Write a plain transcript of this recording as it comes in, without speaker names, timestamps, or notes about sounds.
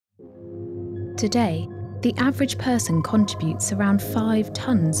Today, the average person contributes around 5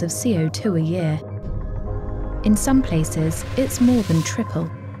 tons of CO2 a year. In some places, it's more than triple.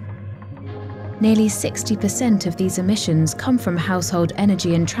 Nearly 60% of these emissions come from household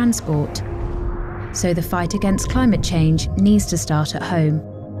energy and transport. So the fight against climate change needs to start at home.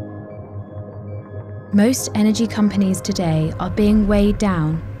 Most energy companies today are being weighed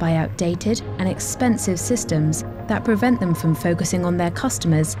down by outdated and expensive systems that prevent them from focusing on their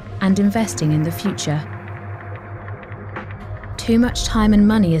customers and investing in the future. Too much time and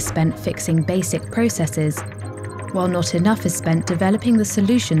money is spent fixing basic processes, while not enough is spent developing the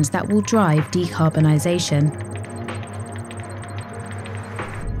solutions that will drive decarbonisation.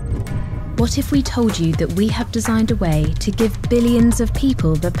 What if we told you that we have designed a way to give billions of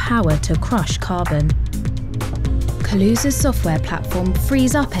people the power to crush carbon? Kaluza's software platform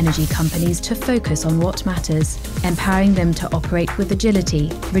frees up energy companies to focus on what matters, empowering them to operate with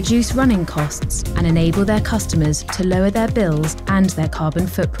agility, reduce running costs, and enable their customers to lower their bills and their carbon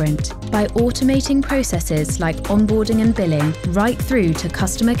footprint. By automating processes like onboarding and billing right through to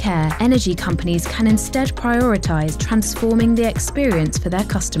customer care, energy companies can instead prioritize transforming the experience for their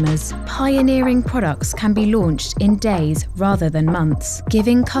customers. Pioneering products can be launched in days rather than months,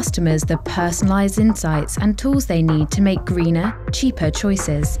 giving customers the personalized insights and tools they need to make greener, cheaper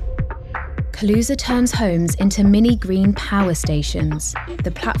choices. Kaluza turns homes into mini green power stations. The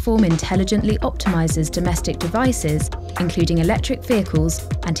platform intelligently optimizes domestic devices, including electric vehicles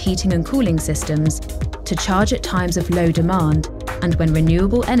and heating and cooling systems, to charge at times of low demand and when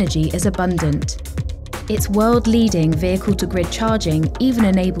renewable energy is abundant. Its world-leading vehicle-to-grid charging even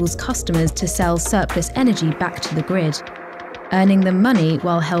enables customers to sell surplus energy back to the grid, earning them money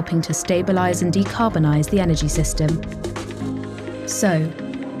while helping to stabilize and decarbonize the energy system. So,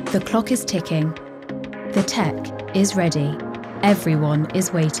 the clock is ticking. The tech is ready. Everyone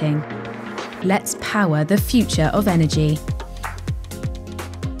is waiting. Let's power the future of energy.